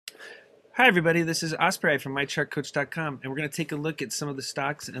Hi everybody, this is Ospreyeye from MyChartCoach.com, and we're going to take a look at some of the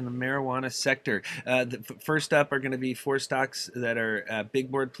stocks in the marijuana sector. First up are going to be four stocks that are big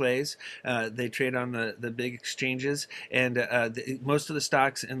board plays. They trade on the big exchanges, and most of the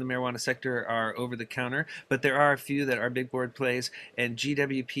stocks in the marijuana sector are over the counter, but there are a few that are big board plays, and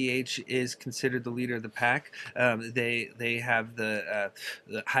GWPH is considered the leader of the pack. They have the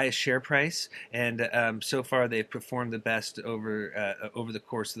highest share price, and so far they've performed the best over the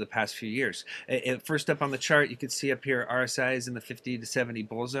course of the past few years. First up on the chart, you can see up here RSI is in the 50 to 70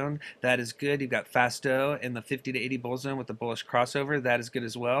 bull zone. That is good. You've got Fasto in the 50 to 80 bull zone with the bullish crossover. That is good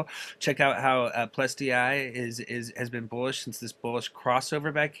as well. Check out how Plestii has been bullish since this bullish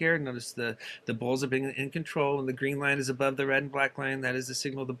crossover back here. Notice the bulls have been in control, and the green line is above the red and black line. That is the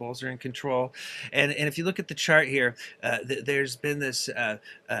signal the bulls are in control. And if you look at the chart here, there's been this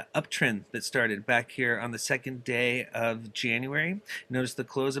uptrend that started back here on the second day of January. Notice the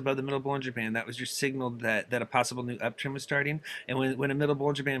close above the middle Bollinger Band. That was your signal that a possible new uptrend was starting. And when a middle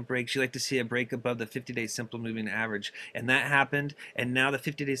Bollinger Band breaks, you like to see a break above the 50-day simple moving average. And that happened, and now the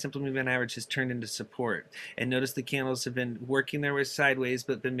 50-day simple moving average has turned into support. And notice the candles have been working their way sideways,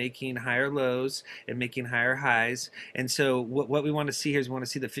 but been making higher lows and making higher highs. And so what we want to see here is we want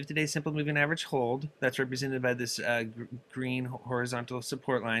to see the 50-day simple moving average hold. That's represented by this green horizontal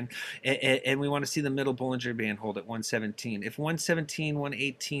support line. And we want to see the middle Bollinger Band hold at 117. If 117,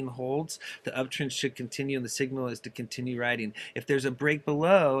 118 holds, the uptrend should continue, and the signal is to continue riding. If there's a break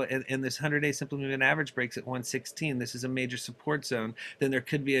below, and this 100-day simple moving average breaks at 116, this is a major support zone, then there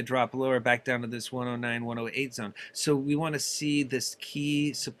could be a drop lower back down to this 109, 108 zone. So we want to see this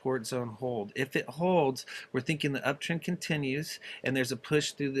key support zone hold. If it holds, we're thinking the uptrend continues, and there's a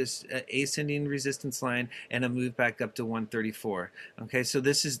push through this ascending resistance line and a move back up to 134. Okay, so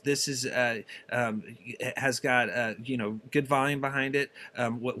this has got good volume behind it.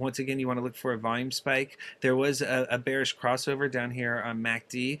 Once again, you want to look for a volume spike. There was a bearish crossover down here on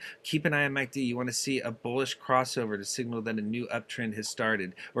MACD. Keep an eye on MACD. You want to see a bullish crossover to signal that a new uptrend has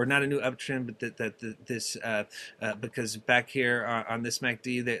started, or not a new uptrend, but because back here on this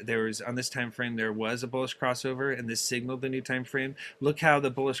MACD, there was on this time frame there was a bullish crossover, and this signaled the new time frame. Look how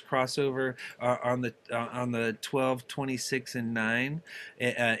the bullish crossover on the 12, 26, and 9.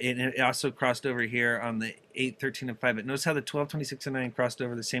 It also crossed over here on the 8, 13, and 5. But notice how the 12, 26, and 9 crossed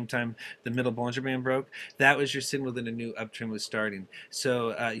over the same time the middle Bollinger Band broke. That was your signal that a new uptrend was starting.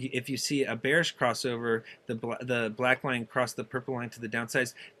 So if you see a bearish crossover, the black line cross the purple line to the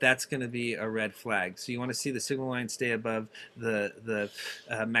downsides, that's going to be a red flag. So you want to see the signal line stay above the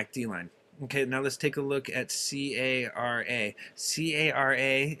MACD line. Okay, now let's take a look at CARA.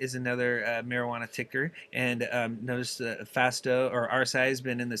 CARA is another marijuana ticker, and notice the Fasto or RSI has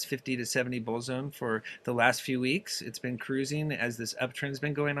been in this 50 to 70 bull zone for the last few weeks. It's been cruising as this uptrend's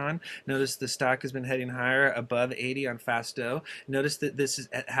been going on. Notice the stock has been heading higher above 80 on Fasto. Notice that this has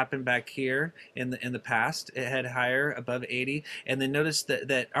happened back here in the past. It had higher above 80, and then notice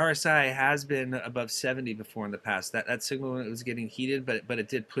that RSI has been above 70 before in the past. That signal was getting heated, but it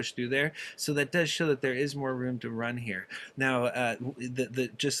did push through there. So that does show that there is more room to run here. Now,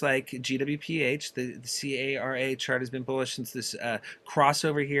 just like GWPH, the CARA chart has been bullish since this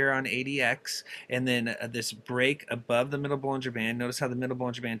crossover here on ADX, and then this break above the middle Bollinger Band. Notice how the middle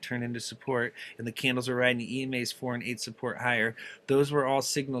Bollinger Band turned into support, and the candles are riding EMA's 4 and 8 support higher. Those were all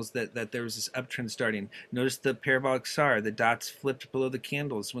signals that there was this uptrend starting. Notice the parabolic SAR, the dots flipped below the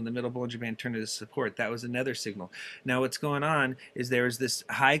candles when the middle Bollinger Band turned into support. That was another signal. Now, what's going on is there is this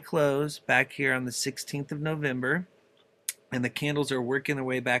high close back here on the 16th of November, and the candles are working their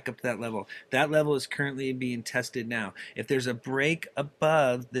way back up to that level. That level is currently being tested now. If there's a break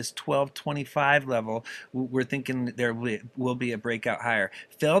above this 1225 level, we're thinking there will be a breakout higher.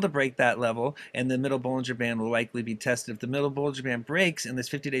 Fail to break that level, and the middle Bollinger Band will likely be tested. If the middle Bollinger Band breaks and this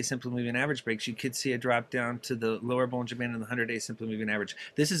 50-day simple moving average breaks, you could see a drop down to the lower Bollinger Band and the 100-day simple moving average.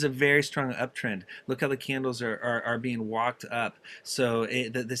 This is a very strong uptrend. Look how the candles are being walked up. So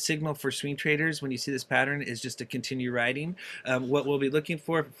the signal for swing traders when you see this pattern is just to continue riding. What we'll be looking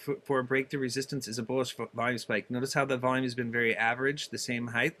for a breakthrough resistance is a bullish volume spike. Notice how the volume has been very average, the same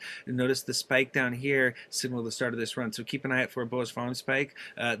height. And notice the spike down here signal the start of this run. So keep an eye out for a bullish volume spike.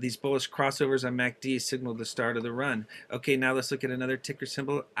 These bullish crossovers on MACD signal the start of the run. Okay, now let's look at another ticker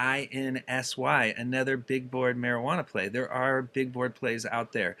symbol, INSY, another big board marijuana play. There are big board plays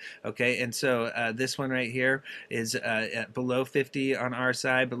out there. Okay, and so this one right here is below 50 on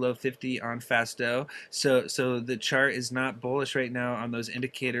RSI, below 50 on Fasto. So the chart is not not bullish right now on those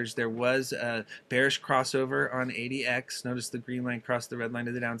indicators. There was a bearish crossover on 80x. Notice the green line crossed the red line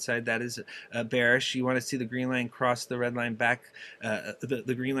to the downside. That is bearish. You want to see the green line cross the red line back,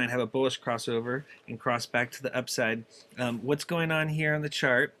 the green line have a bullish crossover and cross back to the upside. What's going on here on the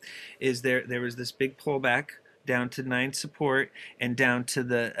chart is there was this big pullback down to 9 support and down to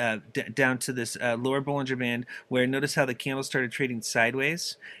the down to this lower Bollinger Band, where notice how the candle started trading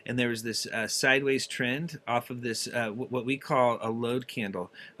sideways, and there was this sideways trend off of this what we call a load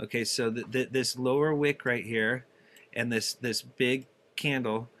candle. Okay, so this lower wick right here and this big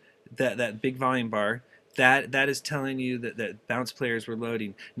candle, that big volume bar, that is telling you that bounce players were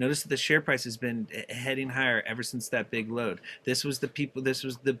loading. Notice that the share price has been heading higher ever since that big load. This was the people, this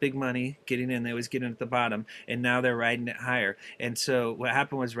was the big money getting in. They always get in at the bottom, and now they're riding it higher. And so what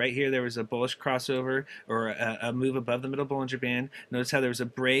happened was right here there was a bullish crossover, or a move above the middle Bollinger Band. Notice how there was a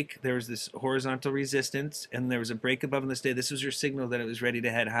break, there was this horizontal resistance, and there was a break above on this day. This was your signal that it was ready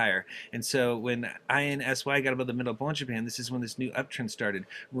to head higher. And so when INSY got above the middle Bollinger Band, this is when this new uptrend started.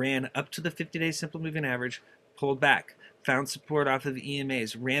 Ran up to the 50-day simple moving average, pulled back, found support off of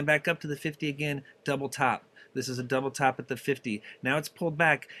EMAs, ran back up to the 50 again, double top. This is a double top at the 50. Now it's pulled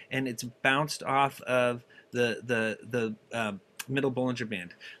back and it's bounced off of the middle Bollinger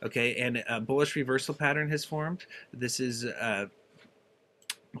Band. Okay, and a bullish reversal pattern has formed. This is a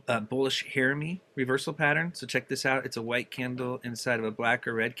bullish Harami reversal pattern. So check this out. It's a white candle inside of a black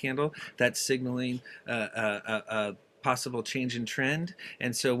or red candle. That's signaling a possible change in trend.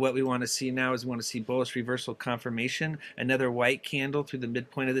 And so what we want to see now is we want to see bullish reversal confirmation. Another white candle through the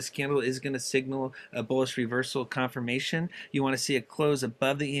midpoint of this candle is going to signal a bullish reversal confirmation. You want to see a close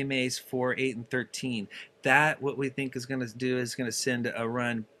above the EMAs 4, 8, and 13. That, what we think is going to do, is going to send a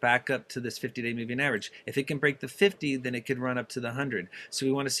run back up to this 50-day moving average. If it can break the 50, then it could run up to the 100. So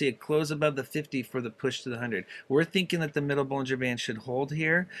we want to see a close above the 50 for the push to the 100. We're thinking that the middle Bollinger Band should hold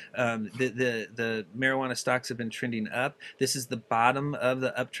here. The marijuana stocks have been trending up. This is the bottom of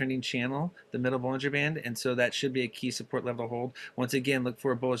the uptrending channel, the middle Bollinger Band, and so that should be a key support level hold. Once again, look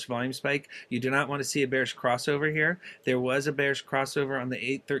for a bullish volume spike. You do not want to see a bearish crossover here. There was a bearish crossover on the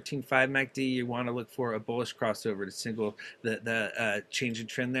 8-13-5 MACD. You want to look for a bullish crossover to signal the change in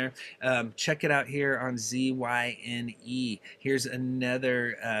trend there. Check it out here on ZYNE. Here's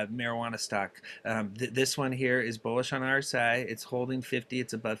another marijuana stock. This one here is bullish on RSI. It's holding 50.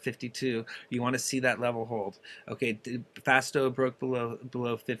 It's above 52. You want to see that level hold. Okay, Fasto broke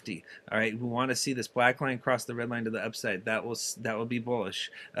below 50. All right, we want to see this black line cross the red line to the upside. That will be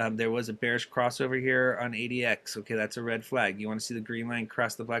bullish. There was a bearish crossover here on 80x. Okay, that's a red flag. You want to see the green line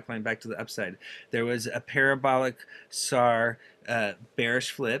cross the black line back to the upside. There was a parabolic SAR bearish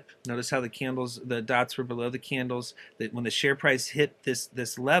flip. Notice how the dots were below the candles. That when the share price hit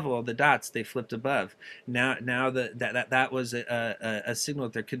this level, the dots, they flipped above. Now that was a signal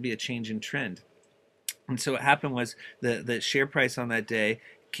that there could be a change in trend. And so what happened was the share price on that day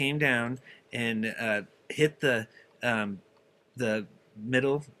came down and hit the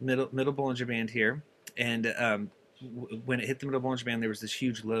middle Bollinger Band here, and when it hit the middle Bollinger Band, there was this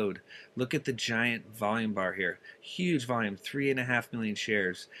huge load. Look at the giant volume bar here. Huge volume, 3.5 million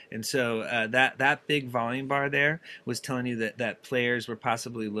shares. And so that big volume bar there was telling you that players were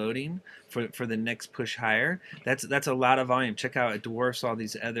possibly loading for the next push higher. That's a lot of volume. Check out, it dwarfs all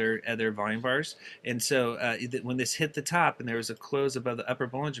these other volume bars. And so when this hit the top and there was a close above the upper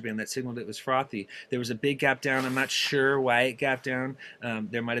Bollinger Band, that signaled it was frothy. There was a big gap down. I'm not sure why it gapped down.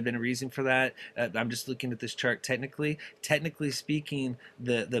 There might have been a reason for that. I'm just looking at this chart technically. Technically speaking,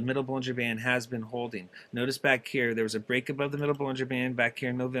 the middle Bollinger Band has been holding. Notice back here, there was a break above the middle Bollinger Band back here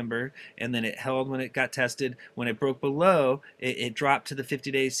in November, and then it held when it got tested. When it broke below, it dropped to the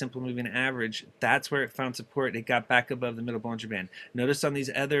 50-day simple moving average. That's where it found support. It got back above the middle Bollinger Band. Notice on these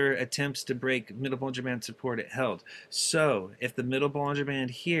other attempts to break middle Bollinger Band support, it held. So if the middle Bollinger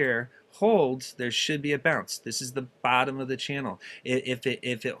Band here holds, there should be a bounce. This is the bottom of the channel. If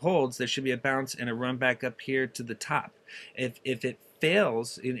it holds, there should be a bounce and a run back up here to the top. If it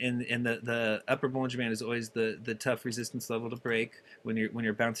fails, and the upper Bollinger Band is always the tough resistance level to break when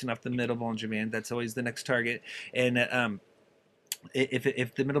you're bouncing off the middle Bollinger Band. That's always the next target. And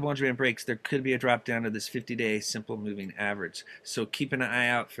if the middle Bollinger Band breaks, there could be a drop down to this 50-day simple moving average. So keep an eye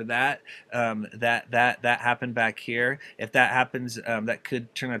out for that. That happened back here. If that happens, that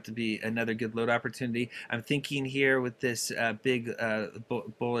could turn out to be another good load opportunity. I'm thinking here with this big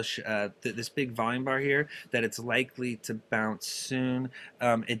bullish, this big volume bar here, that it's likely to bounce soon.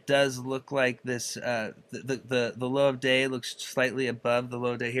 It does look like this. The low of day looks slightly above the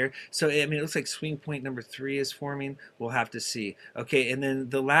low of day here. So I mean, it looks like swing point number 3 is forming. We'll have to see. Okay, and then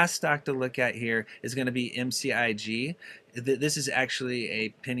the last stock to look at here is going to be MCIG. This is actually a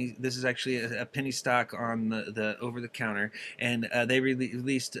penny. This is actually a penny stock on the over the counter, and they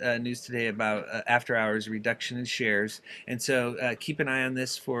released news today about after hours reduction in shares. And so keep an eye on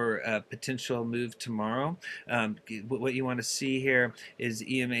this for a potential move tomorrow. What you want to see here is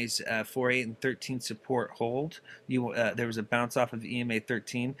EMA's 4, 8, and 13 support hold. There was a bounce off of EMA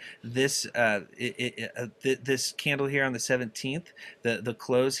 13. This candle here on the 17th, the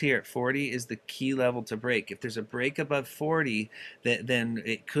close here at 40 is the key level to break. If there's a break above 40, then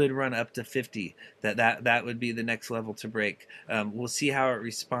it could run up to 50. That would be the next level to break. We'll see how it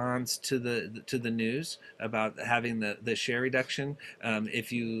responds to the news about having the share reduction.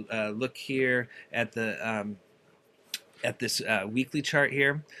 If you look here at this weekly chart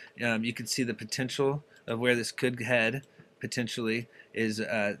here, you can see the potential of where this could head. Potentially is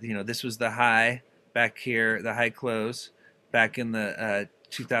this was the high back here, the high close back in the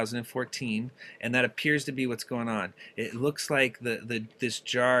 2014, and that appears to be what's going on. It looks like this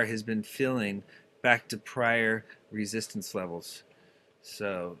jar has been filling back to prior resistance levels.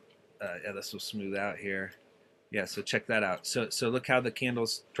 So yeah, this will smooth out here. Yeah, so check that out. So look how the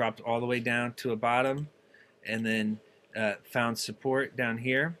candles dropped all the way down to a bottom, and then found support down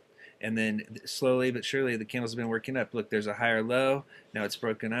here, and then slowly but surely the candles have been working up. Look, there's a higher low, now it's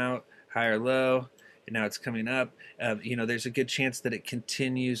broken out, higher low, and now it's coming up. There's a good chance that it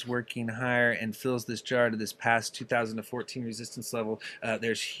continues working higher and fills this jar to this past 2014 resistance level.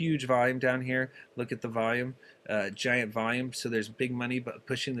 There's huge volume down here. Look at the volume, giant volume. So there's big money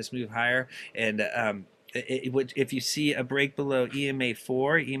pushing this move higher, and if you see a break below EMA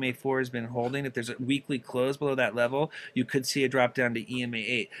 4, EMA 4 has been holding. If there's a weekly close below that level, you could see a drop down to EMA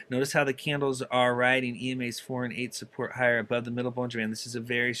 8. Notice how the candles are riding EMA's 4 and 8 support higher above the middle Bollinger Band. This is a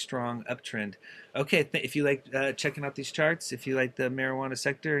very strong uptrend. Okay, if you like checking out these charts, if you like the marijuana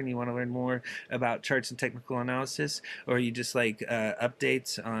sector and you want to learn more about charts and technical analysis, or you just like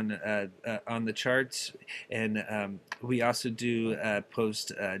updates on the charts, and we also do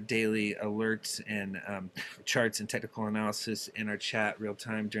post daily alerts and charts and technical analysis in our chat real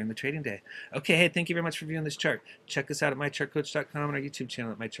time during the trading day. Okay, hey, thank you very much for viewing this chart. Check us out at mychartcoach.com and our YouTube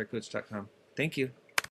channel at mychartcoach.com. Thank you.